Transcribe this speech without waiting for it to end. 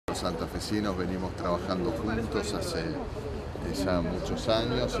santafesinos venimos trabajando juntos hace ya muchos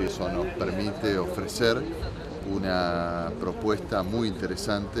años y eso nos permite ofrecer una propuesta muy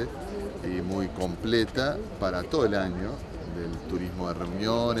interesante y muy completa para todo el año del turismo de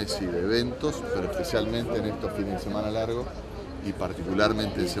reuniones y de eventos, pero especialmente en estos fines de semana largos y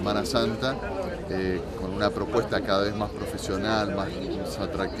particularmente en Semana Santa, con una propuesta cada vez más profesional, más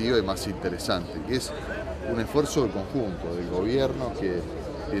atractiva y más interesante, que es un esfuerzo del conjunto, del gobierno que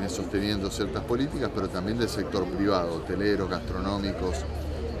viene sosteniendo ciertas políticas, pero también del sector privado, hoteleros, gastronómicos,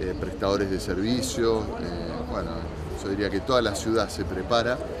 prestadores de servicios. Bueno, yo diría que toda la ciudad se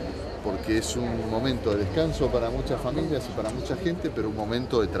prepara porque es un momento de descanso para muchas familias y para mucha gente, pero un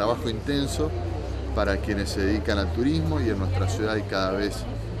momento de trabajo intenso para quienes se dedican al turismo, y en nuestra ciudad hay cada vez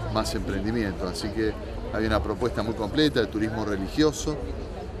más emprendimiento. Así que hay una propuesta muy completa de turismo religioso,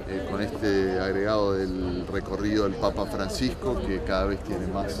 con este agregado del recorrido del Papa Francisco, que cada vez tiene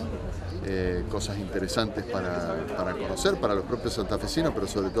más cosas interesantes para conocer, para los propios santafesinos, pero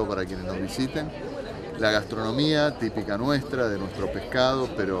sobre todo para quienes nos visiten. La gastronomía típica nuestra, de nuestro pescado,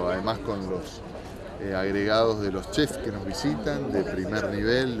 pero además con los agregados de los chefs que nos visitan, de primer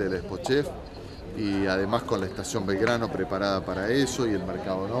nivel, del Expo Chef, y además con la estación Belgrano preparada para eso, y el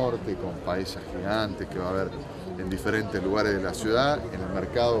Mercado Norte con paellas gigantes que va a haber en diferentes lugares de la ciudad, en el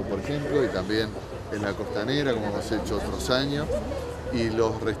mercado por ejemplo, y también en la costanera como hemos hecho otros años, y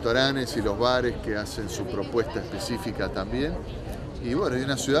los restaurantes y los bares que hacen su propuesta específica también. Y bueno, hay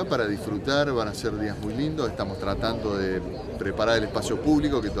una ciudad para disfrutar, van a ser días muy lindos, estamos tratando de preparar el espacio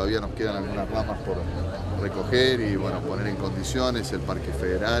público, que todavía nos quedan algunas ramas por recoger y bueno, poner en condiciones el Parque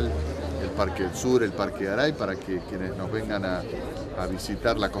Federal, el Parque del Sur, el Parque Garay, para que quienes nos vengan a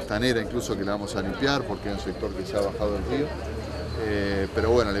visitar la costanera, incluso que la vamos a limpiar porque es un sector que se ha bajado del río. Pero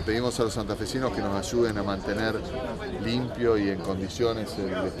bueno, le pedimos a los santafesinos que nos ayuden a mantener limpio y en condiciones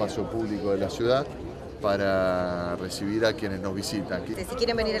el espacio público de la ciudad para recibir a quienes nos visitan. Si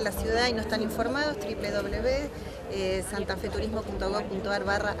quieren venir a la ciudad y no están informados,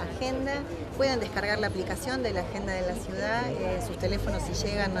 www.santafeturismo.gov.ar/agenda. Pueden descargar la aplicación de la agenda de la ciudad, sus teléfonos si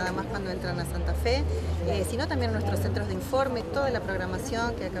llegan nada más cuando entran a Santa Fe, sino también nuestros centros de informe, toda la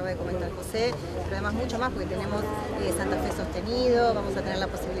programación que acaba de comentar José, pero además mucho más porque tenemos Santa Fe sostenido, vamos a tener la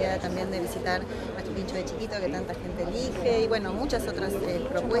posibilidad también de visitar nuestro pincho de chiquito que tanta gente elige, y bueno, muchas otras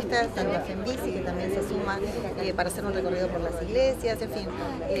propuestas, Santa Fe en bici que también se suma para hacer un recorrido por las iglesias, en fin,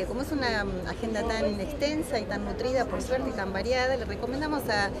 como es una agenda tan extensa y tan nutrida, por suerte, y tan variada, le recomendamos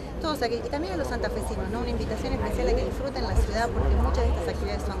a todos aquí, y también a los santafesinos, ¿no? Una invitación especial a que disfruten la ciudad porque muchas de estas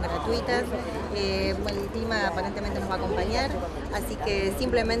actividades son gratuitas, el clima aparentemente nos va a acompañar, así que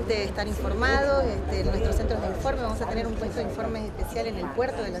simplemente estar informados. En nuestros centros de informe vamos a tener un puesto de informes especial en el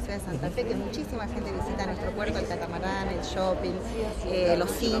puerto de la ciudad de Santa Fe, que muchísima gente visita nuestro puerto, el catamarán, el shopping,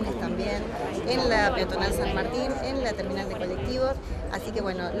 los cines también, en la peatonal San Martín, en la terminal de colectivos, así que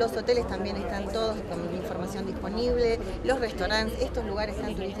bueno, los hoteles también están todos con información disponible, los restaurantes, estos lugares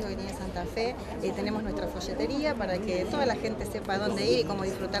tan turísticos que tiene Santa Fe, tenemos nuestra folletería para que toda la gente sepa dónde ir y cómo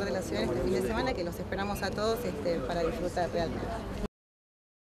disfrutar de la ciudad este fin de semana, que los esperamos a todos para disfrutar realmente.